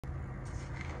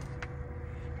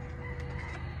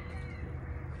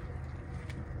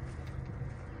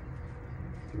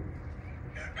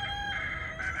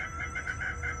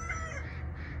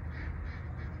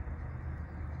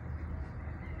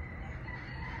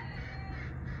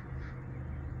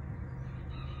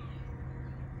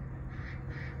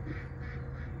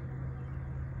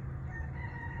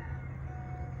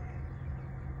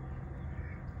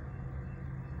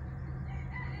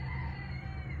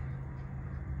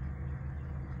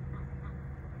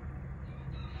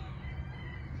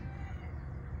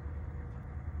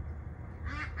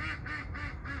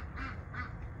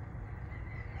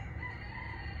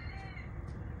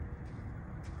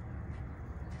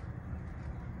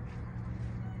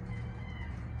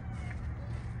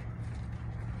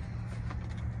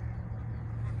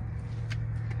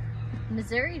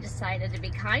Missouri decided to be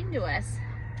kind to us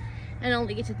and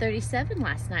only get to 37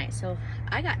 last night. So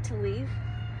I got to leave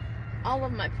all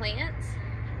of my plants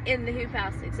in the hoop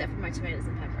house except for my tomatoes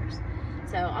and peppers.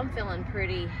 So I'm feeling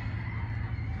pretty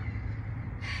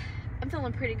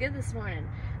good this morning.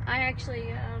 I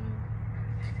actually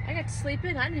I got to sleep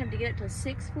in. I didn't have to get up till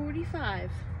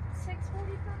 6:45.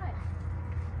 6:45.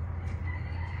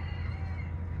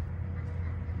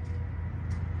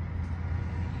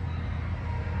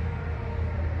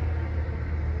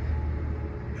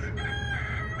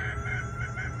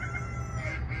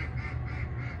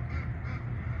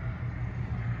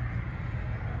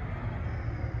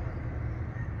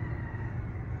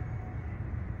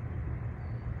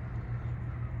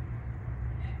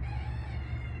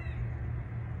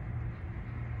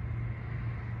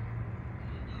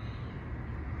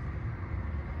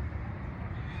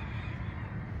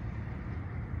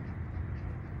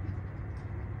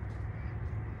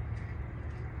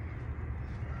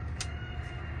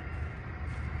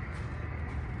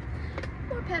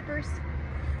 More peppers.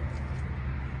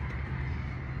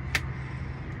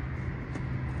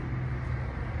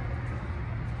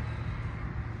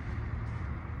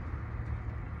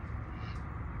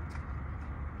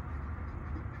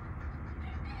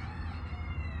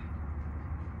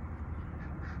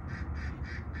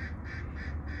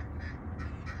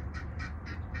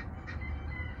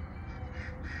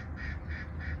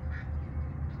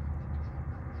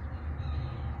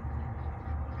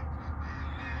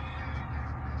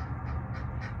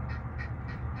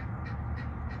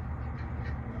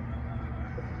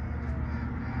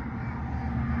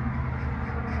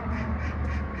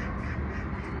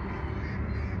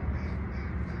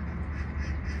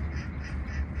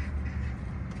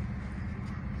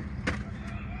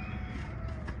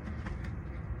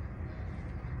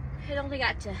 It only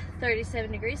got to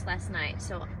 37 degrees last night,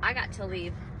 so I got to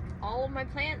leave all of my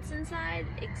plants inside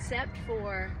except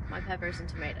for my peppers and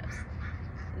tomatoes.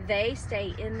 They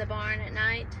stay in the barn at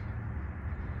night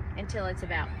until it's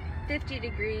about 50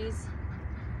 degrees,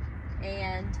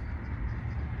 and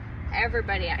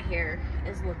everybody out here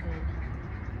is looking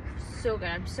so good.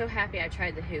 I'm so happy I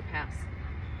tried the hoop house.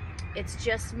 It's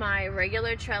just my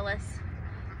regular trellis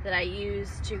that I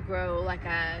use to grow like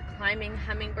a climbing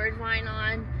hummingbird vine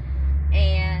on.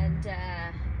 And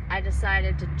I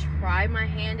decided to try my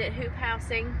hand at hoop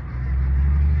housing.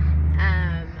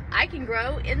 I can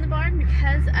grow in the barn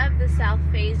because of the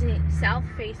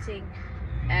south-facing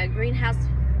greenhouse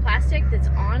plastic that's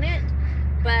on it,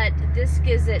 but this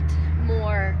gives it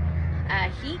more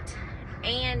heat,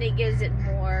 and it gives it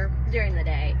more during the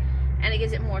day, and it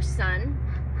gives it more sun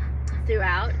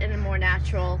throughout in a more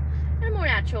natural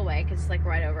way, because it's like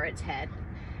right over its head.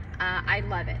 I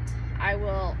love it. I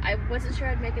wasn't sure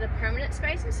I'd make it a permanent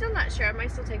space. I'm still not sure. I might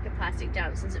still take the plastic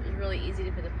down since it was really easy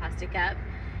to put the plastic up.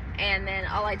 And then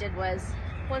all I did was,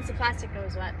 once the plastic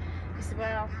goes up, I said,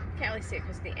 well, can't really see it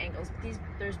because of the angles, but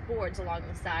there's boards along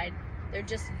the side. They're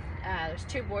just, there's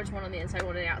two boards, one on the inside,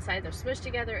 one on the outside. They're smushed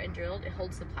together and drilled. It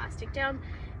holds the plastic down.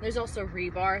 And there's also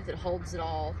rebar that holds it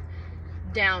all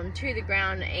down to the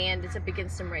ground, and it's up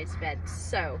against some raised beds,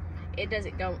 so it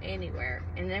doesn't go anywhere.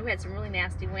 And then we had some really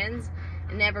nasty winds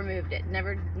and never moved it,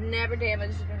 never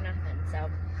damaged it or nothing. So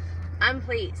I'm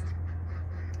pleased.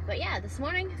 But yeah, this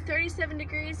morning 37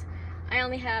 degrees. I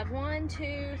only have 1,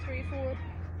 2, 3, 4,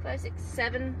 5, 6,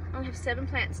 7. I only have 7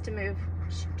 plants to move,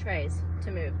 trays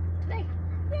to move today.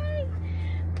 Yay!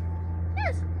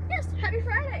 Yes, happy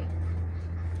Friday.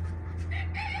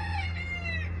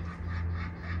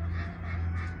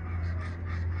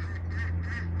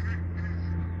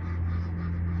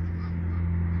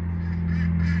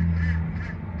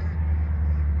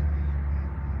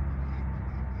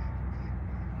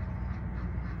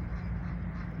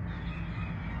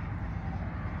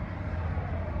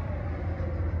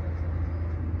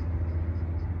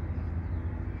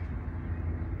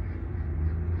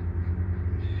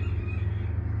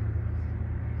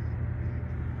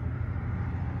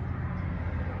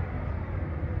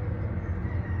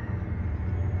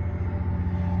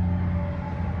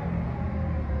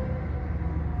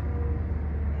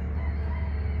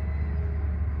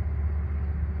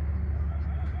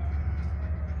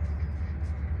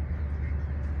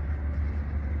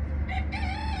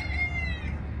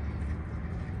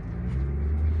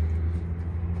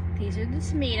 These are the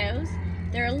tomatoes.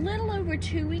 They're a little over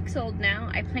 2 weeks old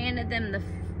now. I planted them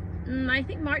I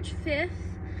think March 5th.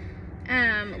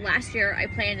 Last year I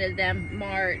planted them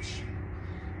March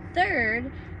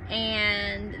 3rd,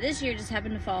 and this year just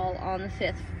happened to fall on the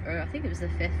 5th, or I think it was the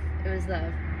 5th. I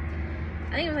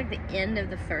think it was like the end of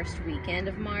the first weekend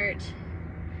of March.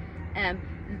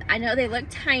 I know they look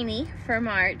tiny for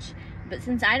March, but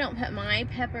since I don't put my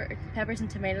peppers and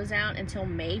tomatoes out until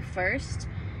May 1st,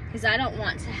 because I don't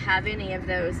want to have any of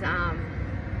those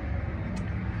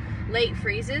late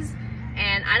freezes,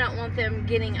 and I don't want them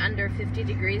getting under 50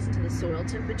 degrees until the soil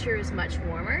temperature is much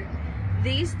warmer.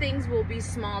 These things will be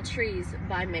small trees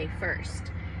by May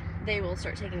 1st. They will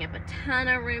start taking up a ton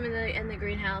of room in the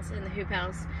greenhouse, in the hoop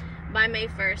house. By May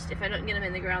 1st, if I don't get them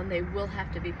in the ground, they will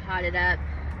have to be potted up.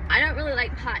 I don't really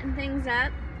like potting things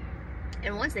up,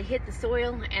 and once they hit the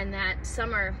soil and that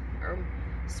summer or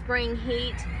spring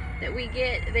heat that we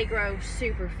get, they grow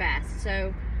super fast.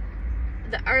 So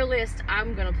the earliest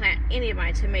I'm gonna plant any of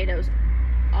my tomatoes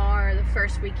are the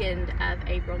first weekend of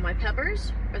April. My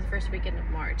peppers are the first weekend of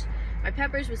March. My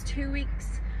peppers was 2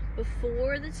 weeks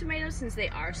before the tomatoes, since they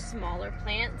are smaller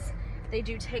plants. They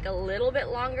do take a little bit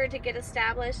longer to get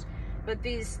established, but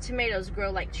these tomatoes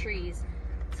grow like trees.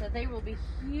 So they will be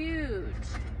huge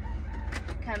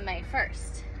come May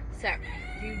 1st. So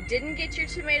if you didn't get your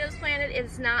tomatoes planted,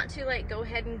 it's not too late. Go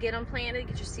ahead and get them planted,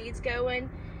 get your seeds going,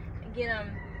 and get them.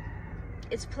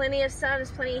 It's plenty of sun,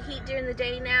 it's plenty of heat during the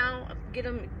day now. Get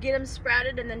them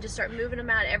sprouted, and then just start moving them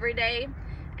out every day.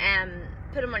 And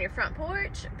put them on your front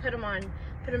porch. Put them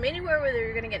anywhere where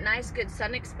you're gonna get nice, good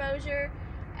sun exposure.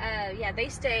 Yeah, they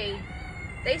stay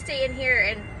in here,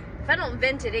 and if I don't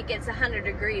vent it, it gets 100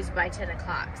 degrees by 10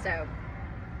 o'clock. So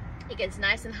it gets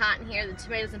nice and hot in here. The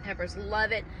tomatoes and peppers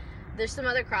love it. There's some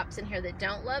other crops in here that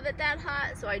don't love it that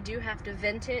hot, so I do have to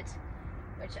vent it,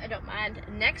 which I don't mind.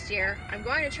 Next year, I'm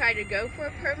going to try to go for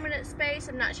a permanent space.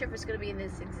 I'm not sure if it's going to be in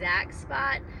this exact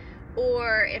spot,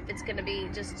 or if it's going to be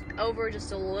just over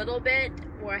just a little bit,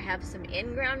 where I have some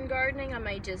in-ground gardening. I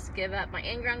may just give up my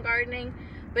in-ground gardening,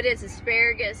 but it's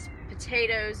asparagus,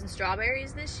 potatoes, and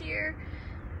strawberries this year.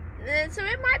 So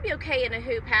it might be okay in a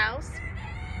hoop house,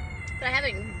 but I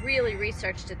haven't really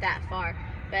researched it that far.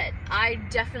 But I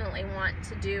definitely want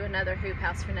to do another hoop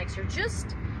house for next year.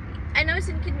 I know it's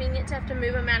inconvenient to have to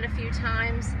move them out a few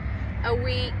times a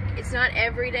week. It's not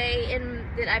every day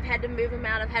that I've had to move them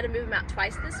out. I've had to move them out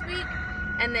twice this week,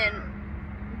 and then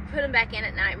put them back in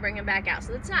at night and bring them back out.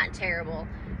 So it's not terrible.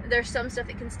 There's some stuff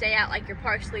that can stay out, like your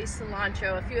parsley,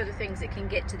 cilantro, a few other things that can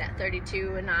get to that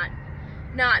 32 and not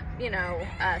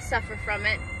suffer from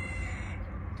it.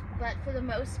 But for the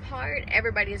most part,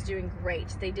 everybody is doing great.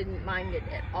 They didn't mind it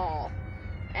at all.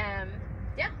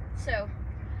 Yeah, so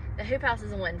the hoop house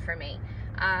is a win for me.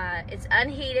 It's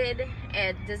unheated,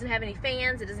 it doesn't have any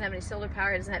fans, it doesn't have any solar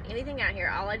power, it doesn't have anything out here.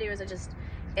 All I do is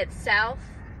it's south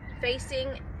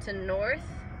facing to north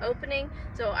opening,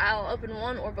 so I'll open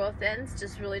one or both ends.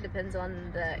 Just really depends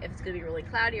on if it's gonna be really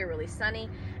cloudy or really sunny,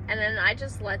 and then I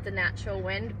just let the natural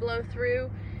wind blow through,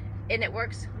 and it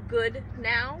works good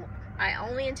now. I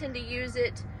only intend to use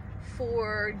it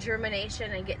for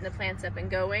germination and getting the plants up and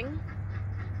going,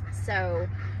 so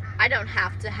I don't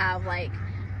have to have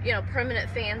permanent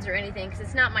fans or anything, because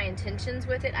it's not my intentions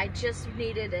with it. I just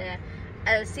needed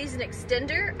a season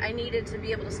extender. I needed to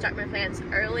be able to start my plants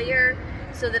earlier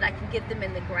so that I could get them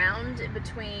in the ground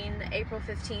between April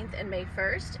 15th and May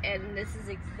 1st, and this is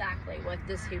exactly what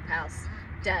this hoop house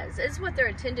does. It's what they're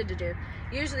intended to do.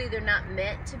 Usually they're not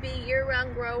meant to be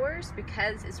year-round growers,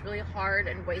 because it's really hard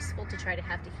and wasteful to try to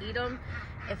have to heat them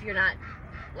if you're not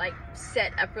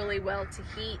set up really well to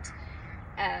heat.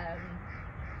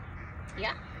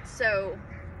 Yeah, so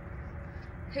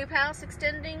hoop house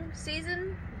extending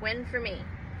season, win for me.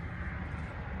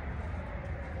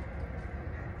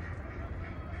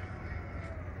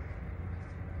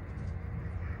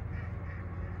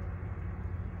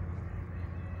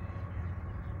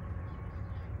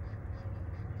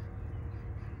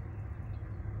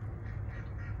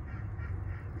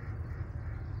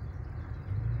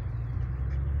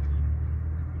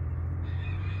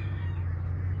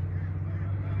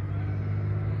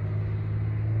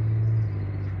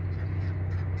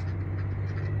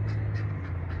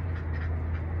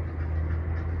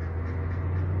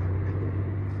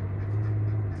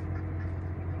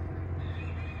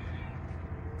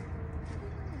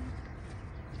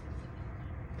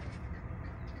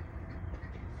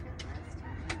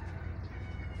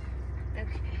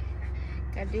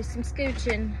 Gotta do some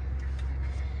scooching.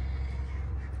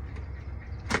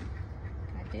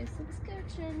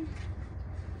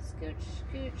 Scooch,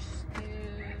 scooch,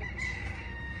 scooch.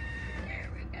 There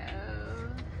we go.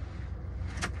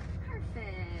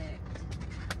 Perfect.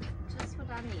 Just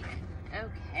what I needed.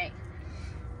 Okay.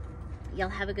 Y'all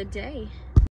have a good day.